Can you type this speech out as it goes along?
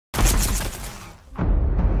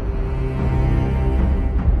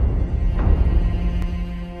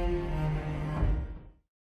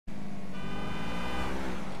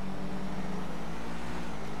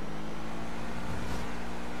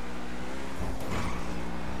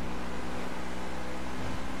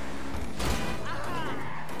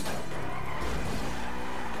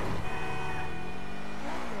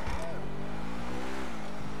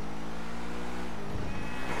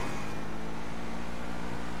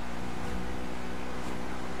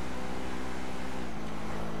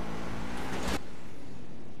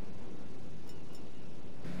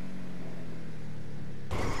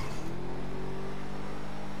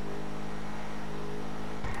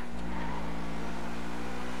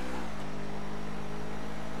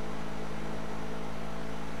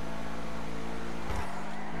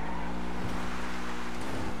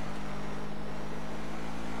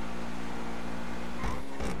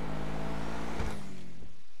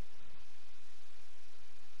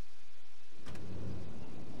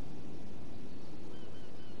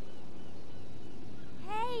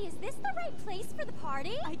right place for the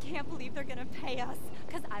party? I can't believe they're gonna pay us,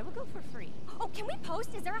 because I will go for free. Oh, can we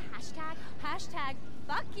post? Is there a hashtag? Hashtag,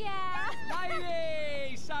 fuck yeah!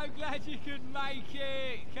 Lady, so glad you could make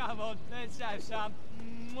it. Come on, let's have some.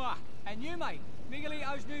 Mwah. And you, mate,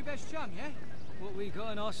 Miguelito's new best chum, yeah? What we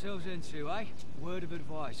gotten ourselves into, eh? Word of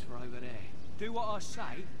advice for over there. Do what I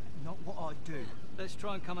say, not what I do. Let's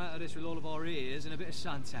try and come out of this with all of our ears and a bit of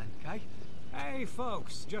suntan, okay? Hey,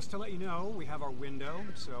 folks, just to let you know, we have our window,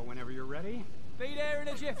 so whenever you're ready... Be there in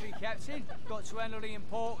a jiffy, Captain. Got to handle the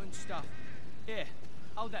important stuff. Here,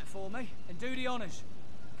 hold that for me, and do the honours.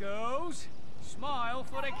 Girls, smile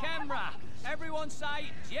for the camera. Everyone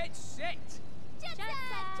say, jet set. Jet set!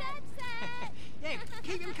 Jet set! Yeah,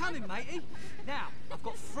 keep him coming, matey. Now, I've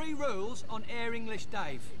got 3 rules on Air English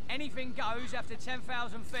Dave. Anything goes after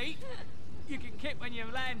 10,000 feet. You can kick when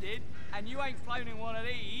you've landed, and you ain't flown in one of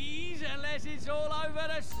these unless it's all over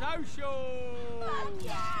the social. Fuck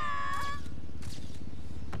yeah!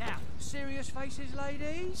 Now, serious faces,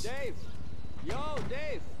 ladies. Dave! Yo,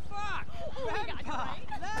 Dave! Fuck! Grandpa!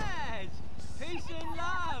 Lads! Peace and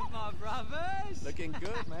love, my brothers! Looking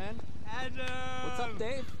good, man. And, What's up,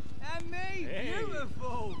 Dave? And me! Hey.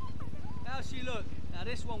 Beautiful! How's she look? Now,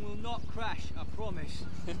 this one will not crash, I promise.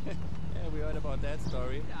 Yeah, we heard about that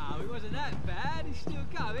story. No, it wasn't that bad. He's still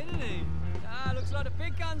coming, isn't he? Ah, looks like the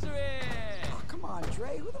big guns are here! Oh, come on,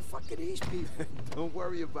 Dre. Who the fuck are these people? Don't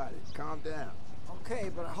worry about it. Calm down.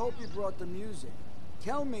 Okay, but I hope you brought the music.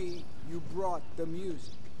 Tell me you brought the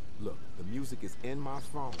music. Look, the music is in my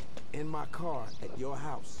phone, in my car, at your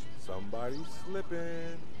house. Somebody's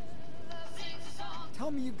slipping.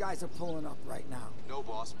 Tell me you guys are pulling up right now. No,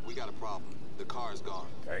 boss. We got a problem. The car's gone.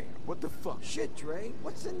 Damn. What the fuck? Shit, Dre.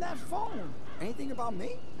 What's in that phone? Anything about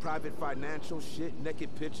me? Private financial shit,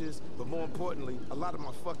 naked pictures, but more importantly, a lot of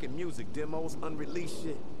my fucking music demos, unreleased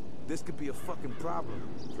shit. This could be a fucking problem.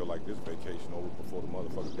 Feel like this vacation over before the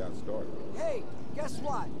motherfuckers got started. Hey, guess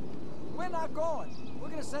what? We're not going. We're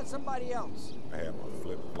gonna send somebody else. I had my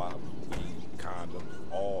flip-flops, weed,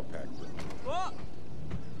 condoms, all packed up. What?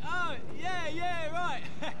 Oh, yeah, right.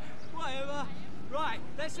 Whatever. Right,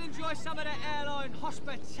 let's enjoy some of the airline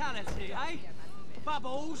hospitality, eh?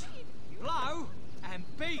 Bubbles, blow, and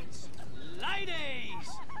beats. Ladies,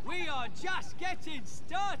 we are just getting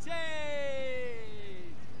started!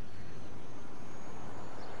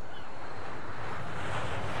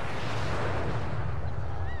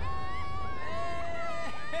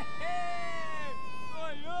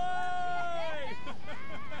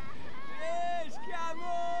 Yes, come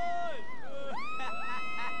on!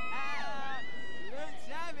 Let's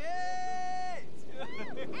have it!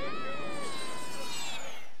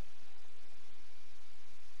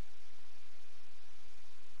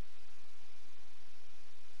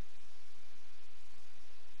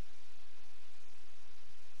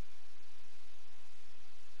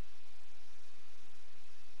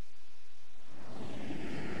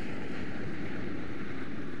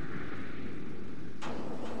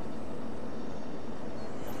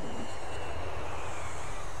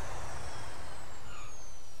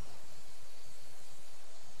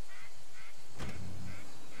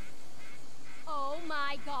 Oh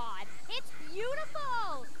my god, it's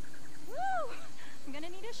beautiful! Woo! I'm gonna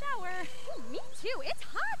need a shower. Ooh, me too, it's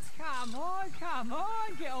hot! Come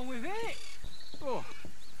on, get on with it! Oh,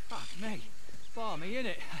 fuck me. Balmy,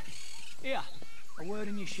 innit? Here, a word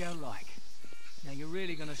in your shell like. Now you're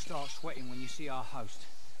really gonna start sweating when you see our host.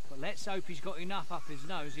 But let's hope he's got enough up his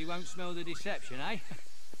nose he won't smell the deception, eh?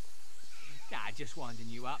 Nah, just winding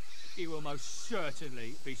you up. He will most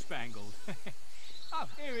certainly be spangled. Oh,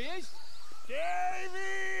 here he is.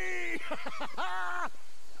 Davy!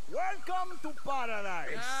 Welcome to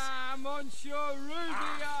paradise! Ah, Monsieur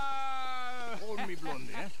Rubio! Hold me,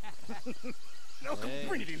 Blondie, eh? No, Hey.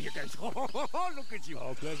 bring it in here, guys. Look at you.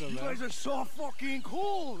 Oh, pleasure, You man. guys are so fucking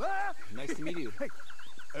cool, huh? Nice to meet you. Hey,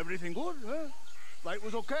 everything good, huh? Flight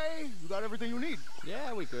was okay? You got everything you need?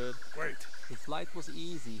 Yeah, we good. Great. The flight was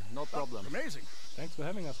easy, no problem. Amazing. Thanks for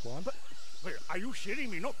having us, Juan. But, wait, are you shitting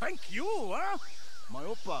me? No, thank you, huh? My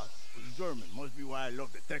oppa is German. Must be why I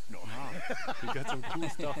love the techno. You got some cool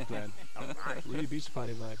stuff planned. Really beach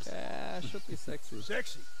party vibes. Yeah, should be sexy.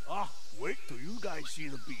 Sexy. Ah, wait till you guys see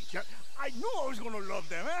the beach. Huh? I knew I was gonna love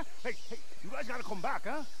them, huh? Hey, you guys gotta come back,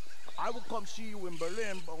 huh? I will come see you in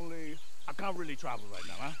Berlin, but only I can't really travel right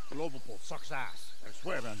now, huh? Global Pole sucks ass. I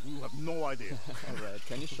swear, man, you have no idea. All right,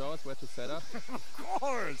 can you show us where to set up? Of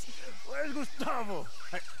course. Where's Gustavo?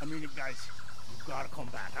 Hey, I mean, guys, you gotta come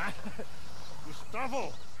back, huh?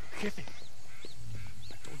 Gustavo, Kiffy.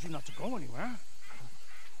 I told you not to go anywhere.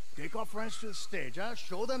 Take our friends to the stage, huh?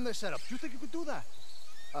 Show them the setup. Do you think you could do that?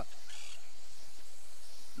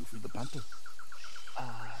 You feed the panther.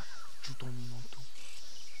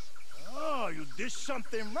 Oh, you did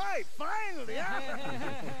something right, finally, huh?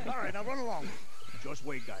 All right, now run along. Just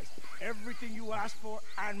wait, guys. Everything you asked for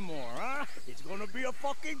and more, huh? It's gonna be a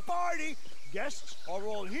fucking party. Guests are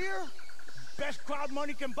all here. Best crowd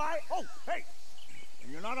money can buy. Oh, hey,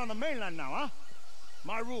 and you're not on the mainland now, huh?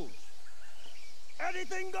 My rules.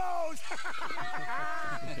 Anything goes.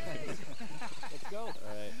 Let's go. All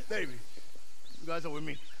right. Davey, you guys are with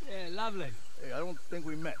me. Yeah, lovely. Hey, I don't think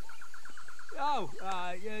we met. Oh,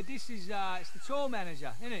 yeah, this is, it's the tour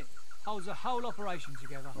manager, isn't it? Holds the whole operation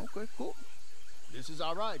together. Okay, cool. This is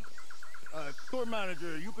our ride. Tour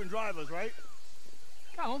manager, you can drive us, right?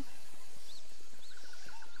 Come on.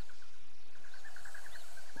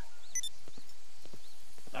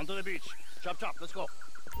 Down to the beach. Chop, chop, let's go.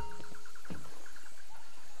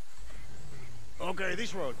 Okay,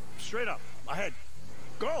 this road. Straight up. Ahead.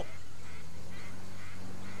 Go!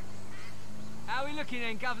 How are we looking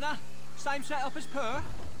then, Governor? Same setup as per?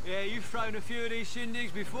 Yeah, you've thrown a few of these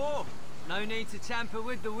shindigs before. No need to tamper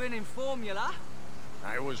with the winning formula.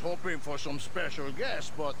 I was hoping for some special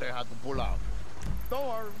guests, but they had to pull out. Don't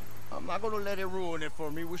worry. I'm not gonna let it ruin it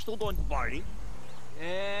for me. We're still going to party.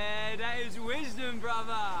 Yeah, that is wisdom,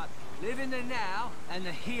 brother. Live in the now and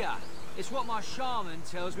the here. It's what my shaman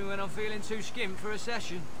tells me when I'm feeling too skimp for a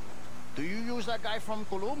session. Do you use that guy from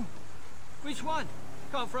Colomb? Which one?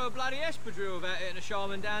 Can't throw a bloody espadrille without hitting a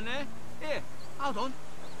shaman down there. Here, hold on.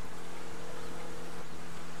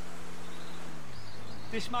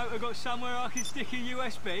 This motor got somewhere I can stick a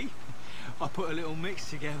USB? I put a little mix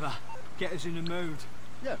together. Get us in the mood.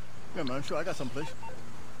 Yeah, man, sure, I got someplace.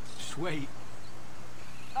 Sweet.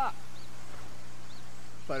 Ah.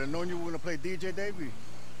 If I'd have known you were gonna play DJ, Davey,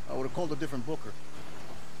 I would have called a different booker.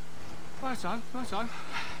 Right so.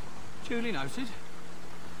 Duly noted.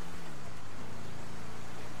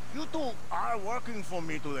 You two are working for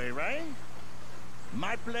me today, right?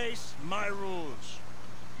 My place, my rules.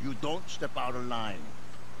 You don't step out of line.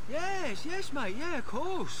 Yes, mate, yeah, of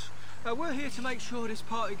course. We're here to make sure this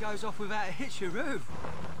party goes off without a hitcheroo.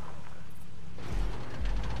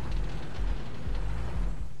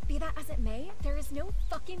 Be that as it may, there is no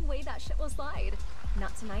fucking way that shit will slide.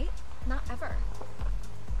 Not tonight, not ever.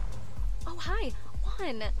 Oh, hi,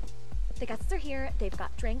 Juan. The guests are here, they've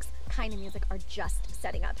got drinks, kind of music are just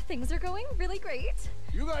setting up. Things are going really great.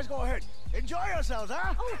 You guys go ahead. Enjoy yourselves,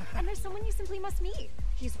 huh? Oh, and there's someone you simply must meet.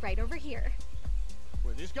 He's right over here.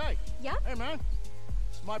 Wait, this guy? Yep. Hey, man.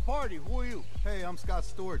 It's my party. Who are you? Hey, I'm Scott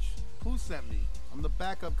Storch. Who sent me? I'm the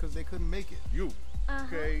backup because they couldn't make it. You?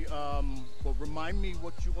 Okay, well, remind me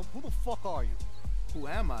what you... Who the fuck are you? Who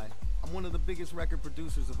am I? I'm one of the biggest record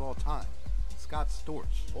producers of all time. Scott Storch.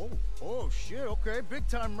 Oh, shit, okay.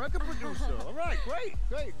 Big-time record producer. All right,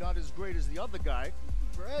 great. Not as great as the other guy.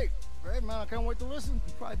 Great, man. I can't wait to listen.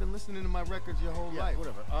 You've probably been listening to my records your whole life.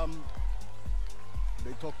 Whatever.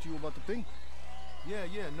 They talked to you about the thing? Yeah,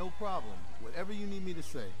 no problem. Whatever you need me to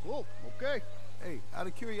say. Cool, okay. Hey, out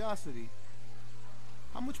of curiosity,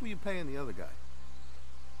 how much were you paying the other guy?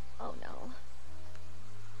 Oh, no.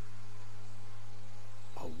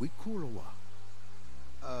 Are we cool or what?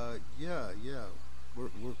 Yeah. We're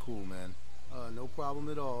cool, man. No problem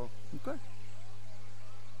at all. Okay.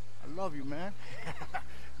 I love you, man.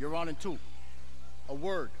 You're on in two. A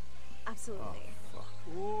word. Absolutely. Oh,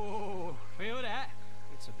 fuck. Ooh, feel that?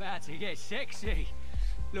 It's about to get sexy.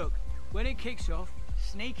 Look, when it kicks off,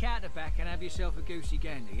 sneak out the back and have yourself a goosey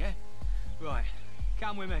gander, yeah? Right,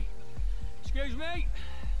 come with me. Excuse me.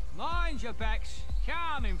 Mind your backs.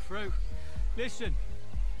 Coming through. Listen,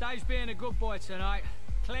 Dave's being a good boy tonight.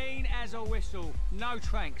 Clean as a whistle. No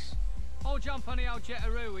tranks. I'll jump on the old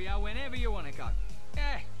jetaroo with you whenever you want to go.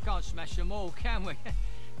 Yeah, can't smash them all, can we?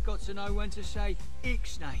 Got to know when to say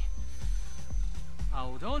ixnay.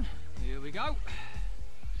 Hold on. Here we go.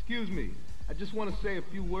 Excuse me. I just want to say a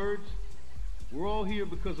few words. We're all here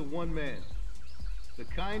because of one man. The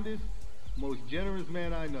kindest, most generous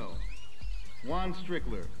man I know. Juan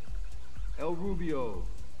Strickler. El Rubio.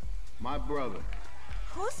 My brother.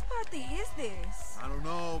 Whose party is this? I don't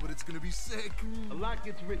know, but it's gonna be sick. A lot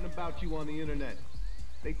gets written about you on the internet.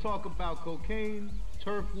 They talk about cocaine,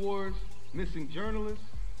 turf wars, missing journalists.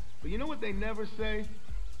 But you know what they never say?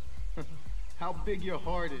 How big your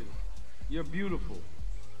heart is. You're beautiful.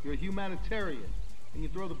 You're a humanitarian. And you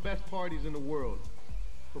throw the best parties in the world.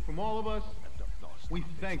 So from all of us, we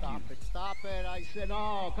thank you. Stop it. I said,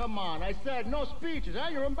 oh, come on. I said no speeches, huh?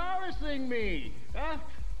 You're embarrassing me, huh?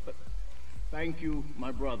 But thank you,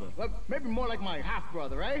 my brother. Well, maybe more like my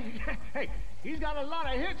half-brother, right? Hey, he's got a lot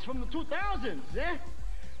of hits from the 2000s, yeah?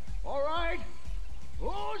 All right.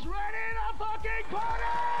 Who's ready to fucking party?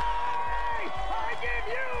 I give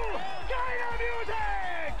you kind of music!